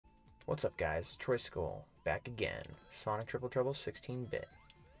What's up, guys? Troysicle back again. Sonic Triple Trouble 16-bit.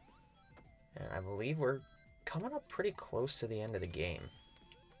 And I believe we're coming up pretty close to the end of the game.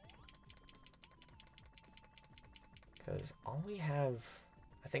 Because all we have,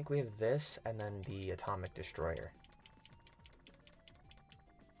 I think we have this and then the Atomic Destroyer.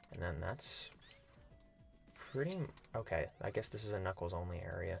 And then that's pretty... Okay, I guess this is a Knuckles only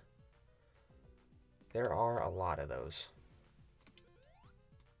area. There are a lot of those.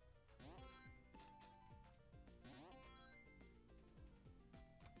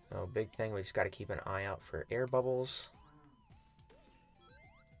 Oh, big thing, we just got to keep an eye out for air bubbles.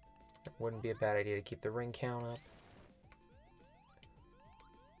 It wouldn't be a bad idea to keep the ring count up.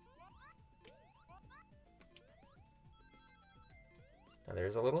 Now,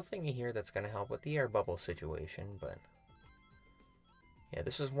 there's a little thingy here that's going to help with the air bubble situation, but... Yeah,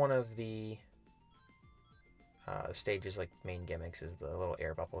 this is one of the stages, like, main gimmicks, is the little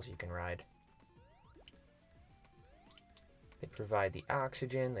air bubbles you can ride. They provide the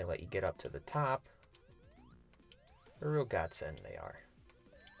oxygen, they let you get up to the top. A real godsend they are.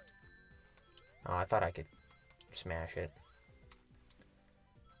 Oh, I thought I could smash it.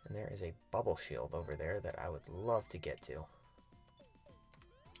 And there is a bubble shield over there that I would love to get to.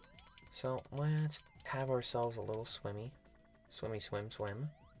 So, let's have ourselves a little swimmy. Swimmy, swim, swim.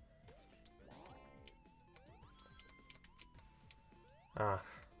 Ah.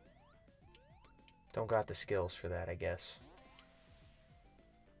 Don't got the skills for that, I guess.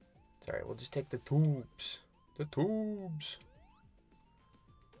 It's alright, we'll just take the tubes. The tubes!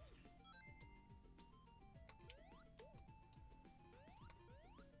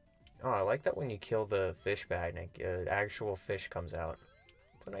 Oh, I like that when you kill the fish bag, an actual fish comes out.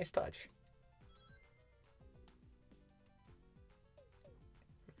 It's a nice touch.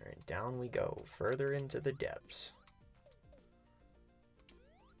 Alright, down we go. Further into the depths.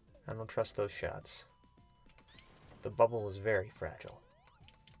 I don't trust those shots. The bubble is very fragile.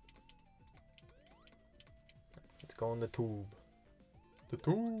 Let's go in the tube. The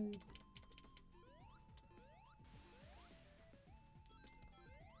tube!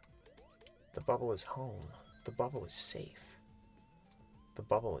 The bubble is home. The bubble is safe. The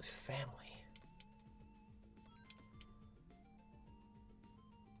bubble is family.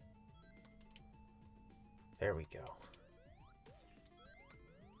 There we go.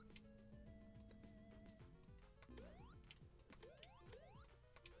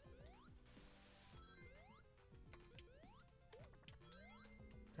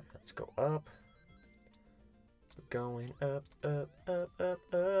 Let's go up. We're going up, up, up, up,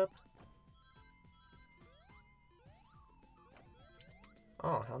 up.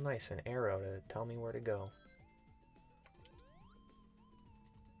 Oh, how nice, an arrow to tell me where to go.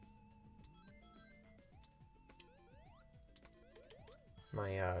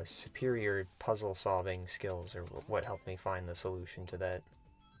 My superior puzzle-solving skills are what helped me find the solution to that.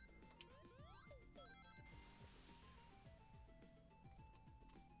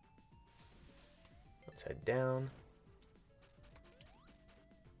 Let's head down.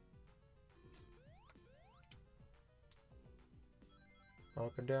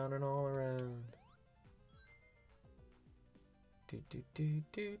 Up and down and all around. Do do do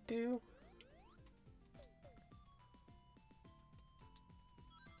do do.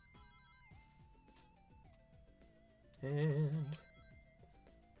 And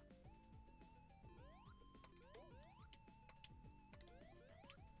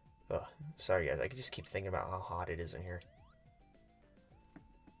oh, sorry guys, I could just keep thinking about how hot it is in here.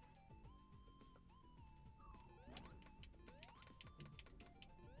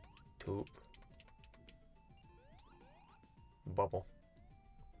 Tube. Bubble.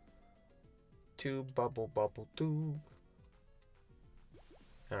 Tube, bubble, bubble, tube.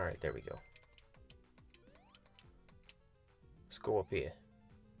 Alright, there we go. Let's go up here.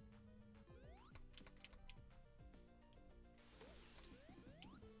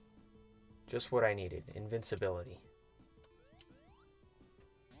 Just what I needed. Invincibility.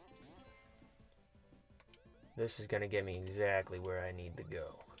 This is gonna get me exactly where I need to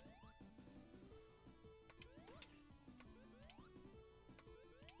go.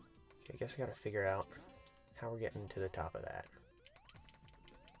 I guess I gotta figure out how we're getting to the top of that.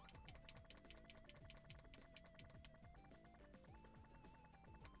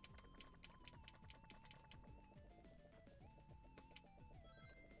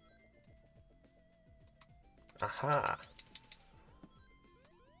 Aha!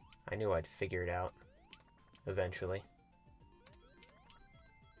 I knew I'd figure it out eventually.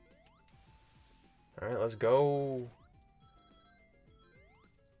 Alright, let's go!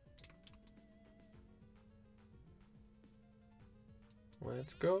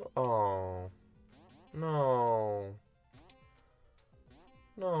 Let's go. Oh. No.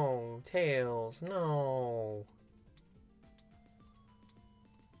 No. Tails. No.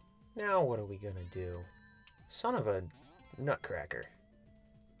 Now what are we gonna do? Son of a nutcracker.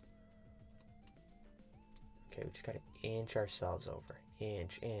 Okay, we just gotta inch ourselves over.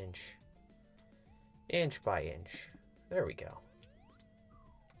 Inch, inch. Inch by inch. There we go.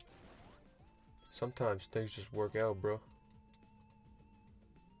 Sometimes things just work out, bro.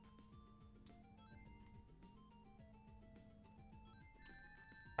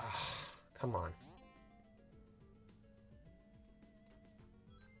 Ah, come on.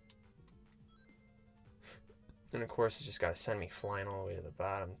 And of course, it's just gotta send me flying all the way to the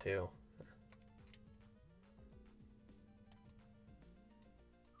bottom, too.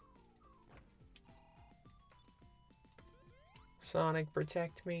 Sonic,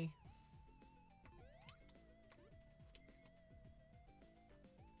 protect me.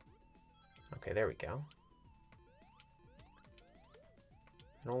 Okay, there we go.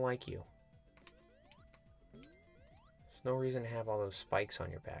 I don't like you. There's no reason to have all those spikes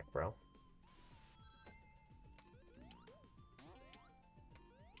on your back, bro.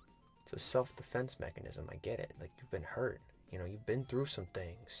 It's a self-defense mechanism, I get it. Like, you've been hurt. You know, you've been through some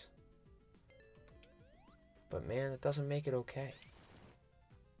things. But man, it doesn't make it okay.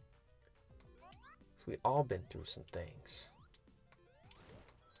 So we all been through some things.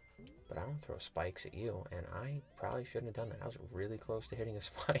 But I don't throw spikes at you, and I probably shouldn't have done that. I was really close to hitting a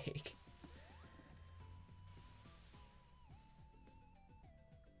spike.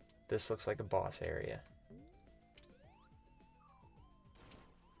 This looks like a boss area.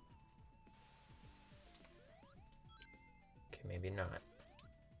 Okay, maybe not.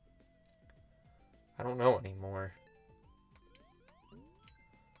 I don't know anymore.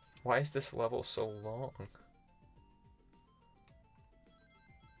 Why is this level so long?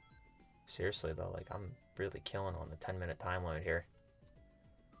 Seriously though, like, I'm really killing on the 10-minute time limit here.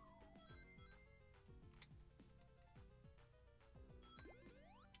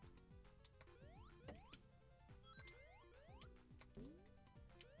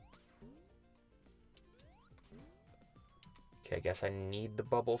 Okay, I guess I need the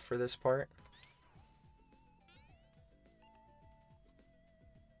bubble for this part.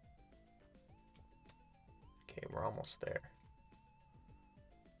 Okay, we're almost there.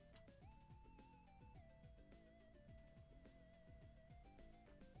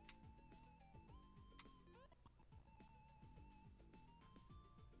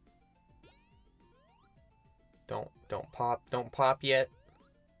 Don't pop yet.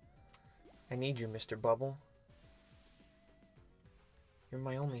 I need you, Mr. Bubble. You're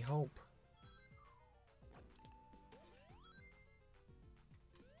my only hope.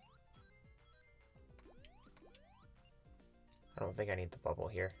 I don't think I need the bubble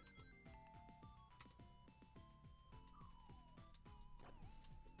here.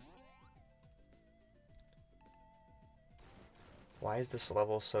 Why is this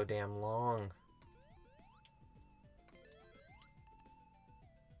level so damn long?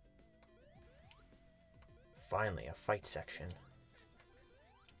 Finally, a fight section.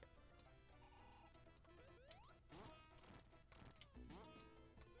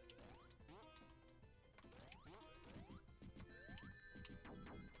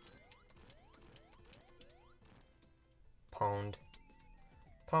 Pwned.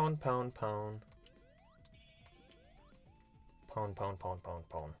 Pwn, pwn, pwn. Pwn, pwn, pwn, pwn,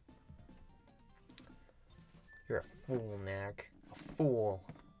 pwn. You're a fool, Knack. A fool.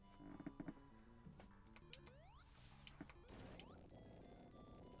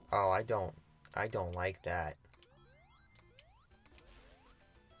 Oh, I don't like that.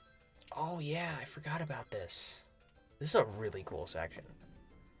 Oh yeah, I forgot about this. This is a really cool section.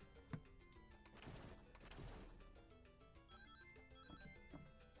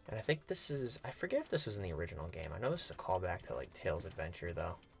 And I think this is, I forget if this is in the original game. I know this is a callback to like Tails' Adventure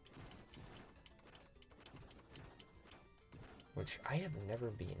though. Which I have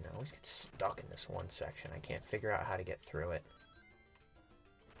never beaten. I always get stuck in this one section. I can't figure out how to get through it.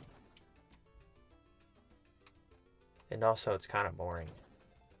 And also, it's kind of boring.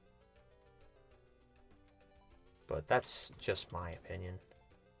 But that's just my opinion.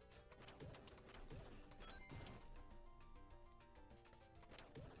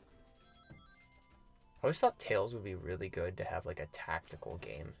 I always thought Tails would be really good to have like a tactical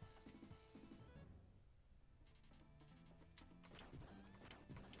game.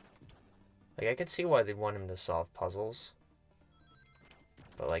 Like, I could see why they'd want him to solve puzzles.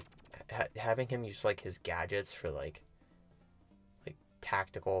 But like, having him use like his gadgets for like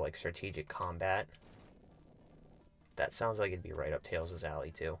tactical, like strategic combat, That sounds like it'd be right up Tails' alley,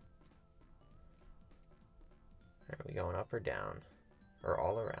 too. Are we going up or down? Or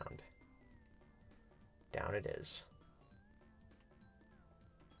all around? Down it is.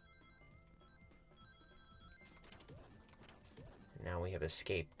 Now we have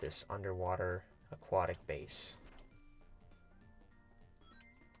escaped this underwater aquatic base.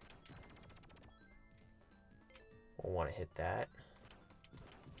 We'll want to hit that.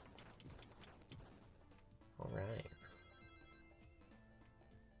 Alright.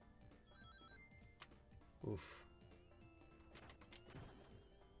 Oof.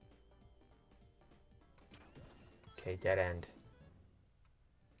 Okay, dead end.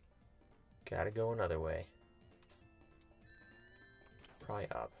 Gotta go another way. Probably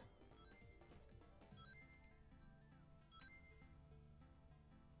up.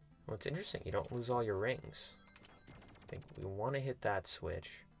 Well, it's interesting. You don't lose all your rings. I think we want to hit that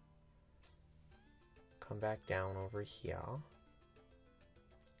switch. Come back down over here.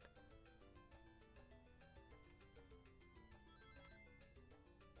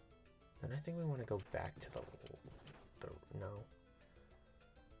 Then I think we want to go back to the no.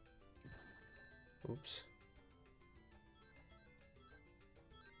 Oops.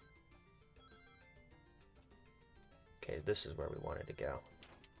 Okay, this is where we wanted to go.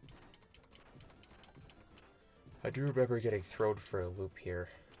 I do remember getting thrown for a loop here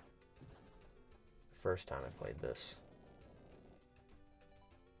the first time I played this.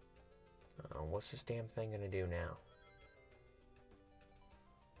 What's this damn thing gonna do now?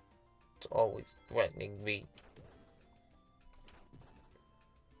 It's always threatening me.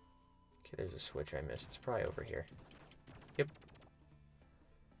 Okay, there's a switch I missed. It's probably over here. Yep.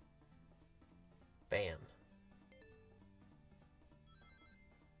 Bam.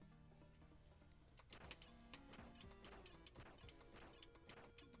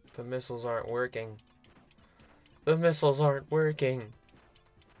 The missiles aren't working. The missiles aren't working.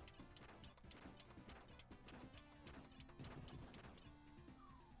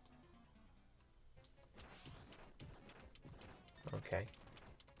 Okay.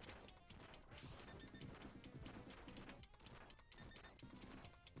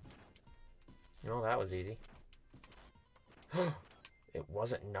 No, that was easy. It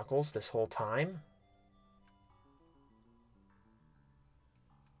wasn't Knuckles this whole time?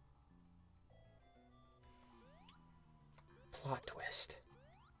 Plot twist.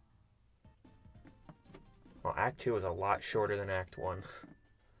 Well, Act 2 was a lot shorter than Act 1.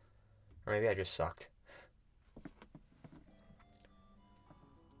 Or maybe I just sucked.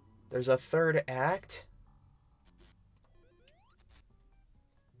 There's a third act?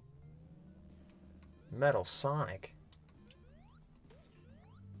 Metal Sonic.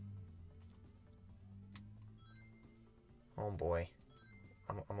 Oh boy.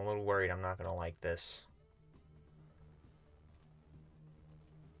 I'm a little worried I'm not gonna like this.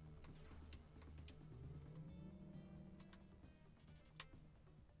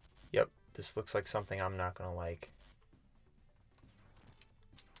 Yep, this looks like something I'm not gonna like.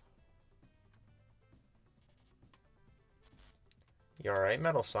 You alright,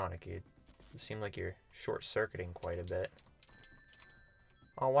 Metal Sonic? You seem like you're short-circuiting quite a bit.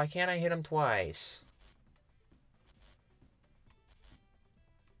 Oh, why can't I hit him twice?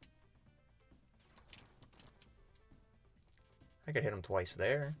 I could hit him twice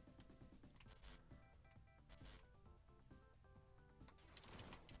there.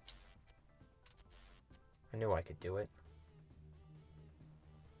 I knew I could do it.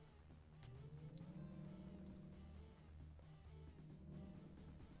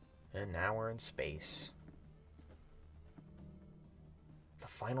 And now we're in space. The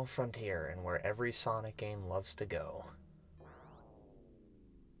final frontier, and where every Sonic game loves to go.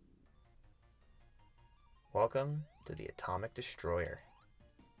 Welcome to the Atomic Destroyer.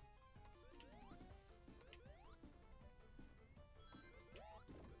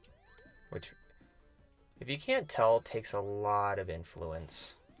 Which, if you can't tell, takes a lot of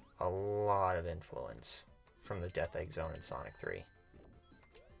influence. A lot of influence from the Death Egg Zone in Sonic 3.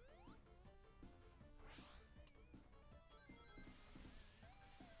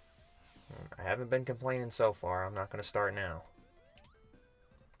 I haven't been complaining so far. I'm not going to start now.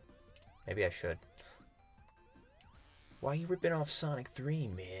 Maybe I should. Why are you ripping off Sonic 3,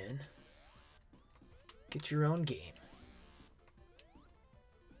 man? Get your own game.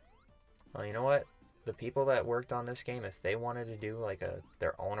 Well, you know what? The people that worked on this game, if they wanted to do like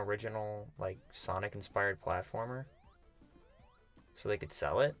their own original like Sonic-inspired platformer, so they could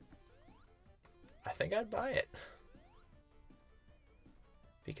sell it, I think I'd buy it.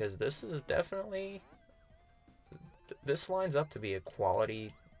 Because this is definitely... This lines up to be a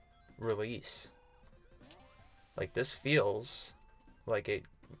quality release. Like, this feels like it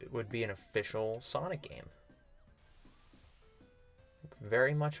would be an official Sonic game.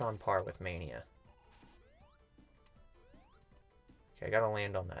 Very much on par with Mania. Okay, I gotta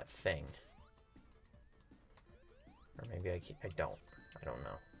land on that thing. Or maybe I don't. I don't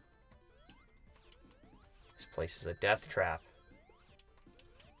know. This place is a death trap.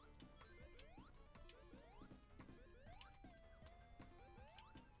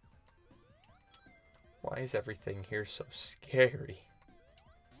 Why is everything here so scary?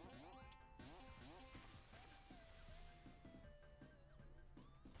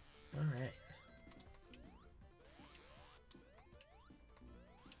 Alright.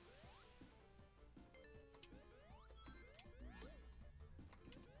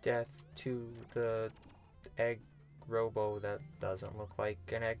 Death to the egg robo that doesn't look like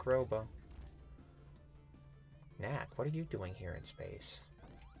an egg robo. Knack, what are you doing here in space?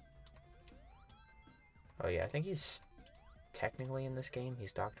 Oh yeah, I think he's technically in this game.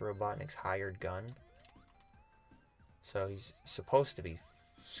 He's Dr. Robotnik's hired gun. So he's supposed to be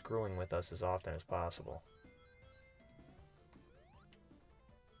screwing with us as often as possible.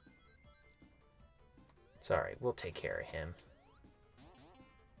 It's alright, we'll take care of him.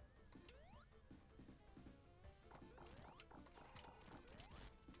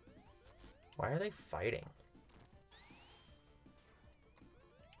 Why are they fighting?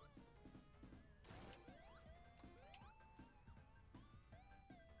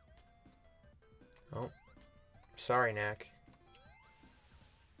 Oh, sorry, Knack.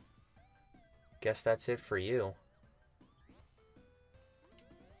 Guess that's it for you.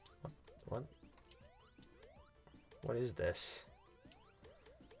 What? What is this?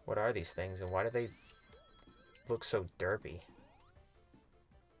 What are these things, and why do they look so derpy?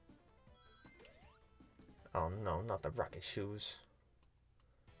 Oh no, not the rocket shoes.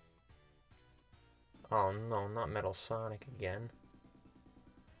 Oh no, not Metal Sonic again.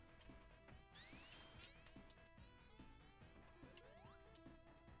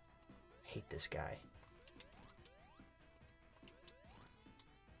 Hate this guy.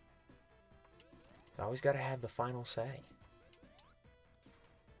 Always gotta have the final say.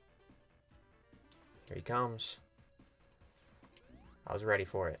 Here he comes. I was ready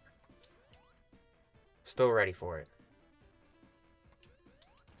for it. Still ready for it.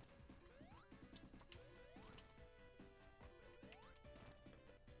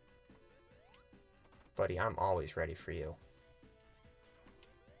 Buddy, I'm always ready for you.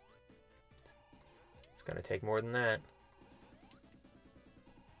 It's gonna take more than that.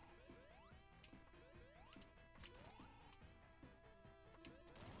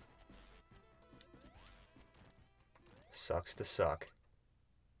 Sucks to suck.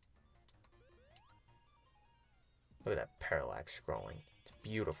 Look at that parallax scrolling. It's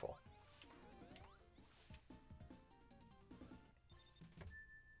beautiful.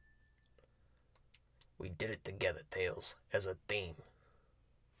 We did it together, Tails, as a team.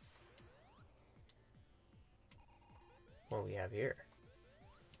 What do we have here?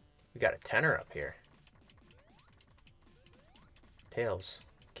 We got a tenor up here. Tails,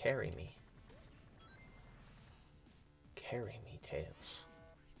 carry me. Carry me, Tails.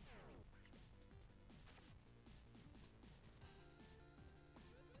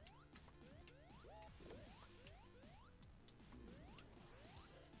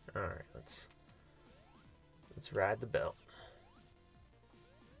 Alright, let's ride the belt.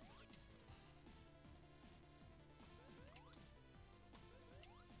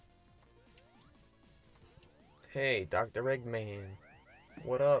 Hey, Dr. Eggman.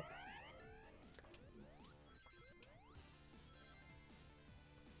 What up?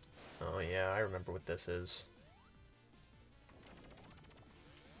 Oh yeah, I remember what this is.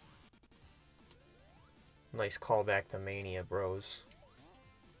 Nice callback to Mania, bros.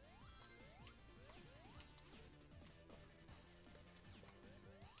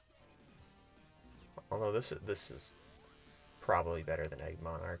 Although this is probably better than Egg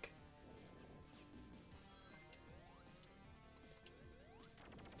Monarch.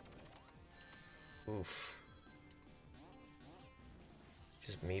 Oof.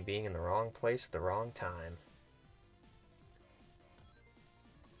 Just me being in the wrong place at the wrong time.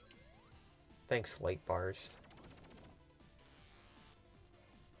 Thanks, light bars.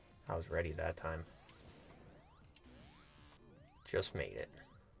 I was ready that time. Just made it.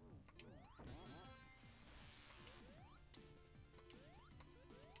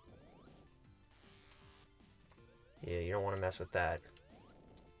 Yeah, you don't want to mess with that.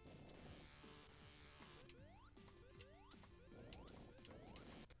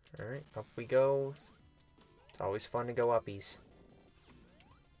 Alright, up we go. It's always fun to go uppies.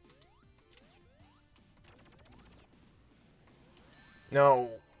 No.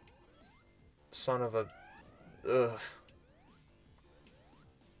 Son of a... Ugh.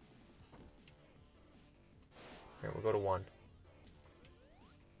 Alright, we'll go to 1.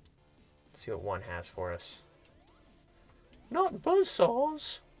 Let's see what 1 has for us. Not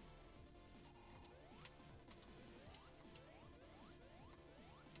buzzsaws!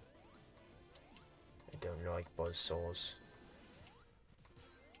 I don't like buzzsaws.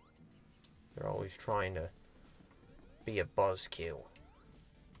 They're always trying to be a buzzkill.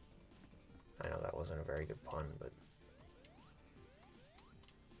 I know that wasn't a very good pun, but...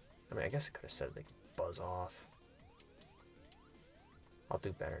 I mean, I guess I could have said, like, buzz off. I'll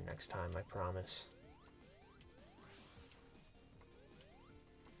do better next time, I promise.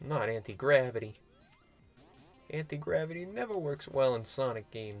 Not anti-gravity. Anti-gravity never works well in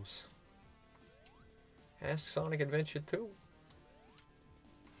Sonic games. Ask Sonic Adventure 2.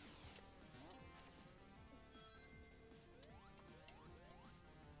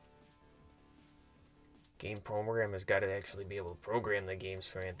 Game programmer's got to actually be able to program the games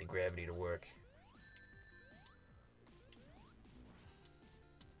for anti-gravity to work.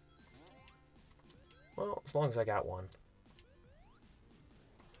 Well, as long as I got 1.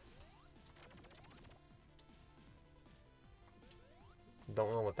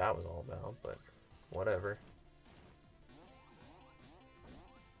 Don't know what that was all about, but whatever.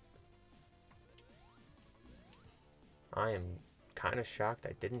 I am kind of shocked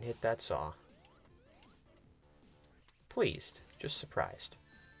I didn't hit that saw. Pleased, just surprised.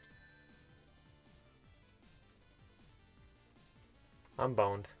 I'm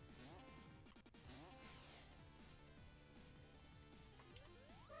boned.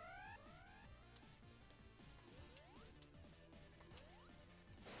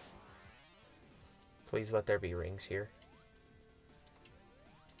 Please let there be rings here.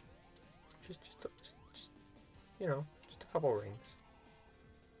 Just you know, just a couple rings.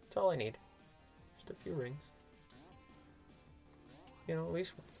 That's all I need. Just a few rings. You know, at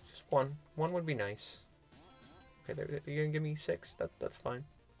least just 1. 1 would be nice. Okay, you're gonna give me 6? That's fine.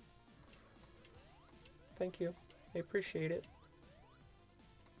 Thank you. I appreciate it.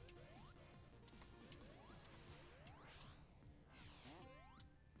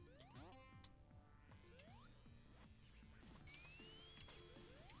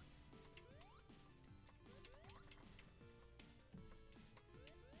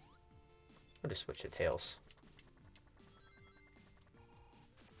 I'll just switch to tails.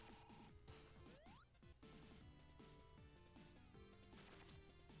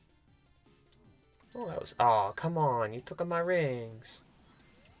 Oh, that was... Oh, come on. You took my rings.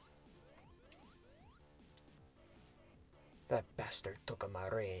 That bastard took my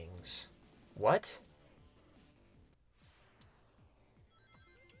rings. What?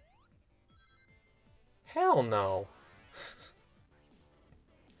 Hell no.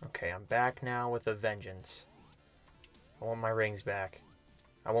 Okay, I'm back now with a vengeance. I want my rings back.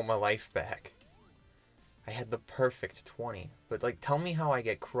 I want my life back. I had the perfect 20. But, like, tell me how I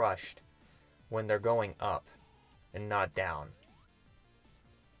get crushed when they're going up and not down.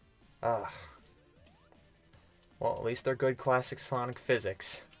 Ugh. Well, at least they're good classic Sonic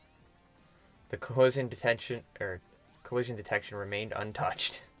physics. The collision detection remained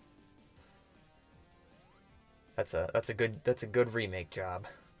untouched. That's a good remake job.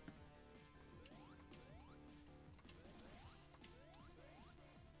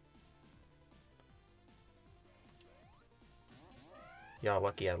 Y'all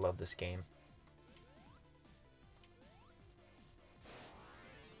lucky I love this game.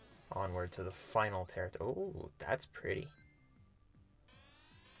 Onward to the final territory. Oh, that's pretty.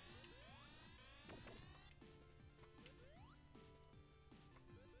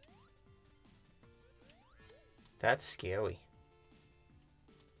 That's scary.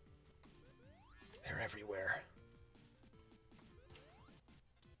 They're everywhere.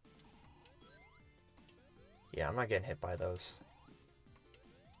 Yeah, I'm not getting hit by those.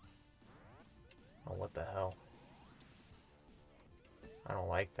 Oh, what the hell? I don't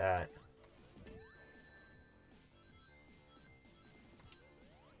like that.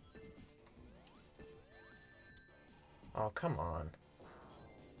 Oh, come on.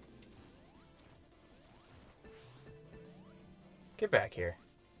 Get back here.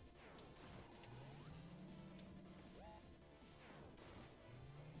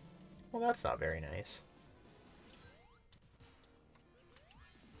 Well, that's not very nice.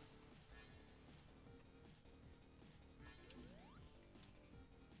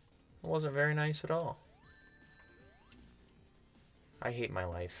 It wasn't very nice at all. I hate my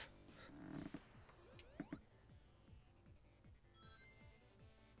life.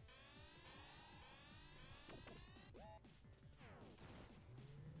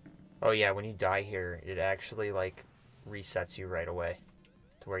 Oh yeah, when you die here, it actually, like, resets you right away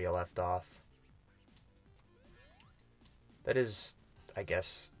to where you left off. That is, I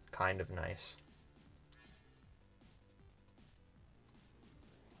guess, kind of nice.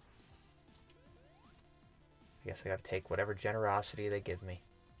 I guess I gotta take whatever generosity they give me.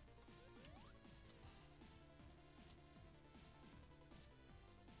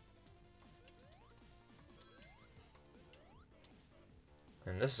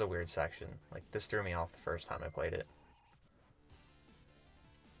 And this is a weird section. Like, this threw me off the first time I played it.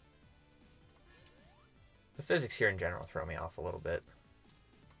 The physics here in general throw me off a little bit.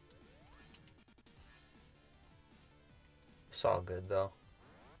 It's all good, though.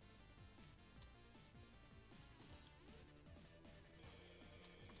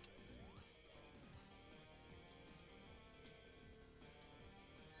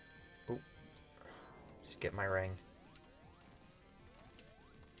 Oop. Just get my ring.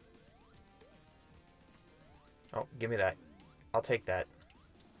 Oh, give me that. I'll take that.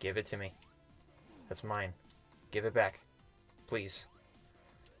 Give it to me. That's mine. Give it back. Please.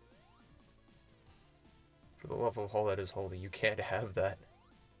 For the love of all that is holy, you can't have that.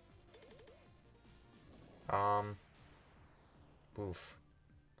 Oof.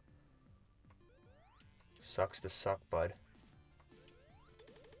 Sucks to suck, bud.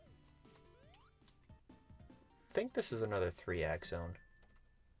 I think this is another 3-act zone.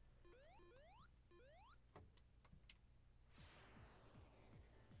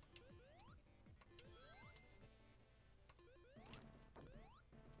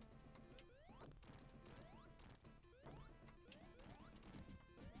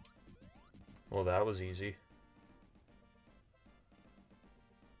 Well, that was easy.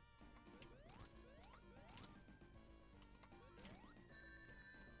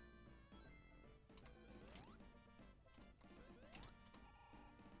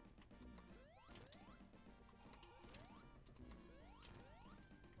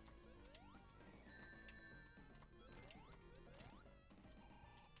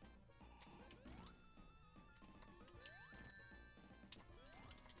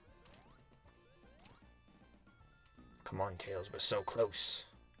 Come on, Tails, we're so close.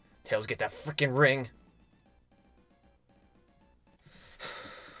 Tails, get that freaking ring.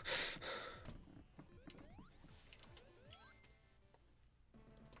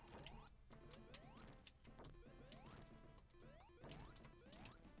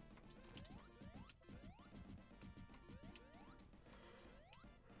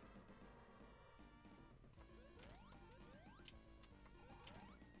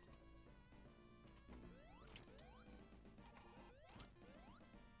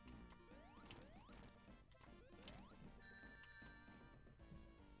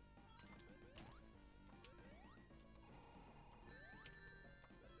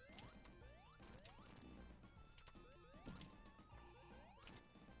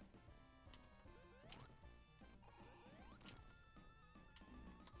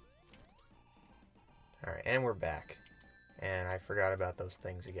 Alright, and we're back. And I forgot about those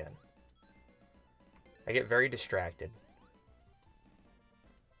things again. I get very distracted.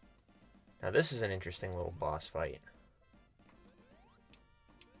 Now this is an interesting little boss fight.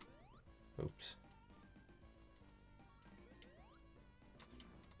 Oops.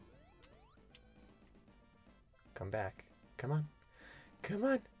 Come back. Come on. Come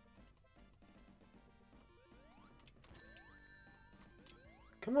on.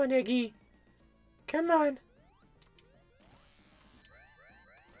 Come on, Iggy. Come on.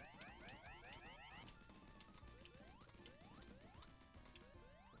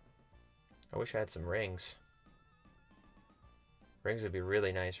 I wish I had some rings. Rings would be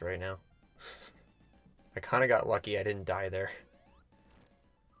really nice right now. I kind of got lucky I didn't die there.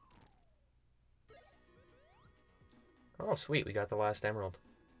 Oh, sweet. We got the last emerald.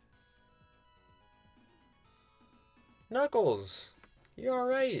 Knuckles! You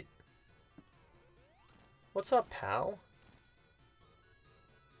alright? What's up, pal?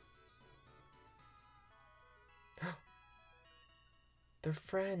 They're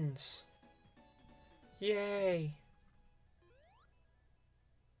friends. Yay!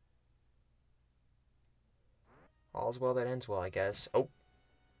 All's well that ends well, I guess. Oh.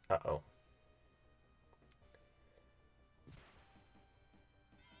 Uh-oh.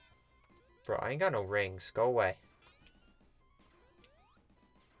 Bro, I ain't got no rings. Go away.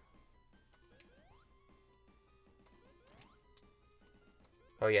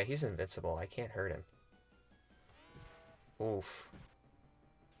 Oh yeah, he's invincible. I can't hurt him. Oof.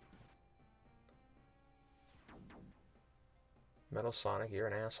 Metal Sonic, you're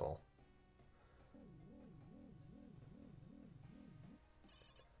an asshole.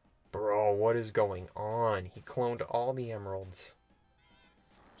 Yo, what is going on? He cloned all the emeralds.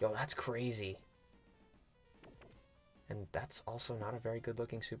 Yo, that's crazy. And that's also not a very good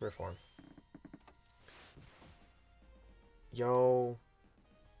looking super form. Yo.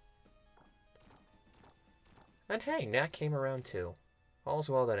 And hey, Nat came around too. All's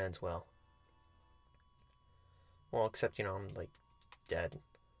well that ends well. Well, except, you know, I'm, like, dead.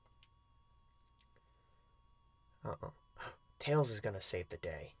 Uh-oh. Tails is gonna save the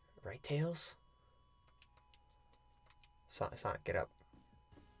day. Right, Tails? Sonic, get up.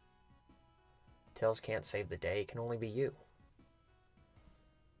 Tails can't save the day. It can only be you.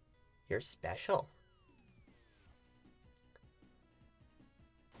 You're special.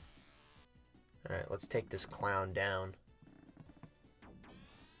 Alright, let's take this clown down.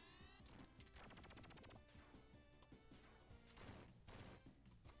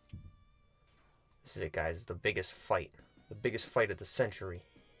 This is it, guys. The biggest fight. The biggest fight of the century.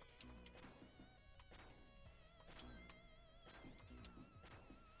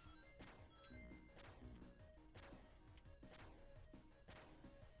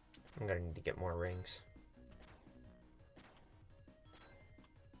 I'm gonna need to get more rings.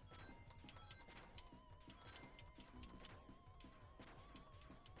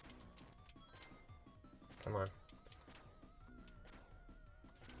 Come on.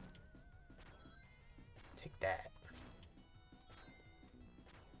 Take that.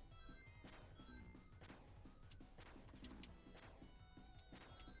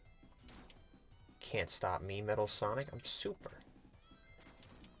 Can't stop me, Metal Sonic. I'm super.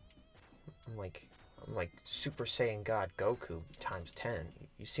 I'm like Super Saiyan God Goku times 10.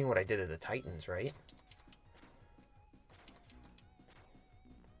 You've seen what I did to the Titans, right?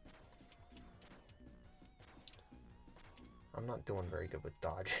 I'm not doing very good with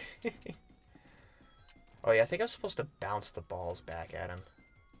dodge. Oh yeah, I think I'm supposed to bounce the balls back at him.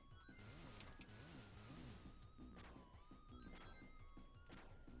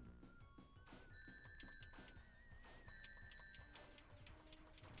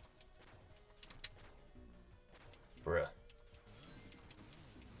 Bruh.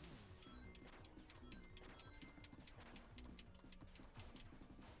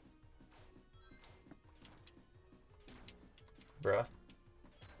 Bruh.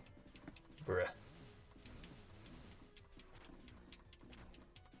 Bruh.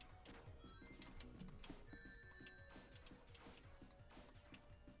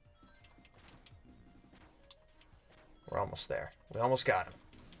 We're almost there. We almost got him.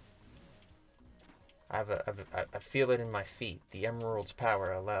 I feel it in my feet. The emerald's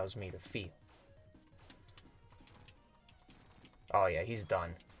power allows me to feel. Oh yeah, he's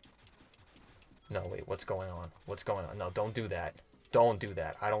done. No, wait, what's going on? What's going on? No, don't do that. Don't do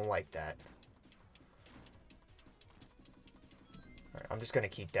that. I don't like that. Alright, I'm just gonna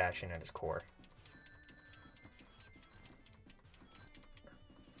keep dashing at his core.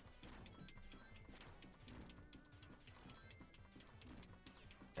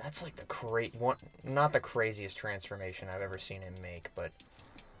 That's like the not the craziest transformation I've ever seen him make, but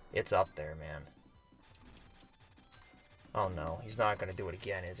it's up there, man. Oh no, he's not gonna do it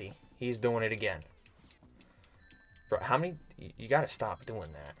again, is he? He's doing it again. Bro, how many... You gotta stop doing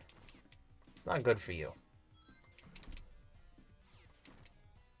that. It's not good for you.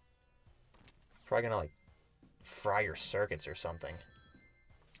 Probably gonna, like, fry your circuits or something.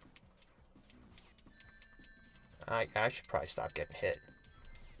 I should probably stop getting hit.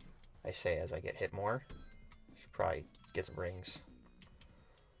 I say as I get hit more. Should probably get some rings.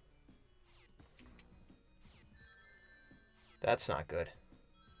 That's not good.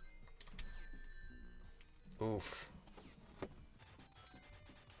 Oof.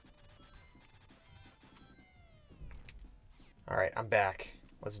 Alright, I'm back.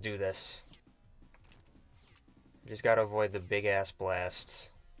 Let's do this. Just gotta avoid the big-ass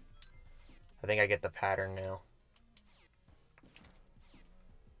blasts. I think I get the pattern now.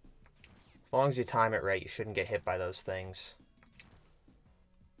 As long as you time it right, you shouldn't get hit by those things.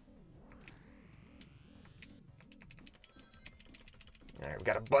 Alright, we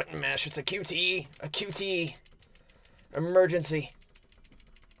got a button mash. It's a QTE. A QTE. Emergency.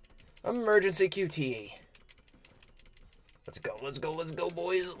 Emergency QTE. Let's go, let's go, let's go,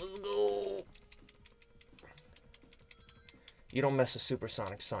 boys. Let's go. You don't mess with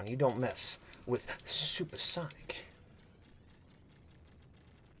Supersonic, son. You don't mess with Supersonic.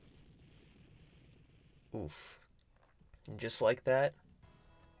 Oof. And just like that,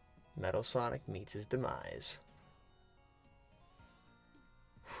 Metal Sonic meets his demise.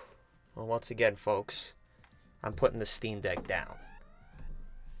 Well, once again, folks, I'm putting the Steam Deck down.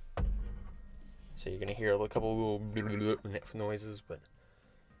 So you're going to hear a couple little noises, but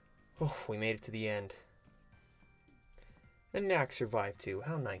Oh, we made it to the end. And Knack survived too.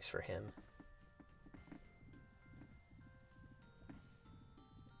 How nice for him.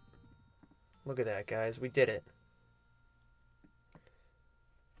 Look at that, guys. We did it.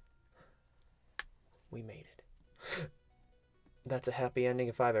 We made it. That's a happy ending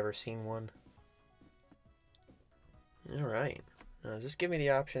if I've ever seen one. Alright. Now, does this give me the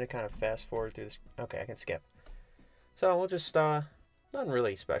option to kind of fast forward through this? Okay, I can skip. So we'll just, nothing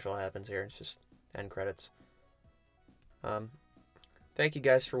really special happens here. It's just end credits. Thank you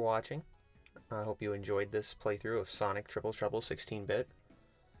guys for watching. I hope you enjoyed this playthrough of Sonic Triple Trouble 16-bit.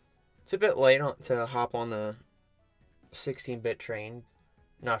 It's a bit late to hop on the 16-bit train.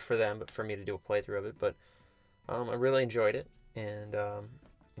 Not for them, but for me to do a playthrough of it. But I really enjoyed it. And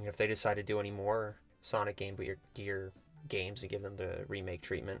if they decide to do any more Sonic Game Gear games and give them the remake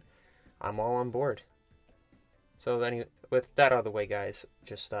treatment, I'm all on board. So with that out of the way, guys,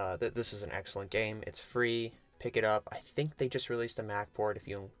 just this is an excellent game. It's free. Pick it up. I think they just released a Mac port if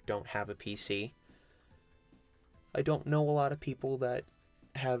you don't have a PC. I don't know a lot of people that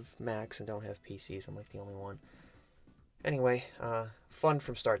have Macs and don't have PCs. I'm like the only one. Anyway, fun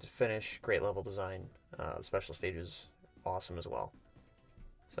from start to finish. Great level design. The special stages, awesome as well.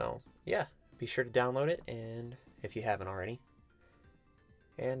 So, yeah. Be sure to download it, and if you haven't already.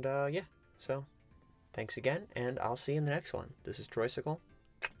 And, yeah. So, thanks again, and I'll see you in the next one. This is Troysicle,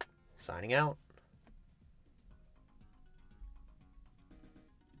 signing out.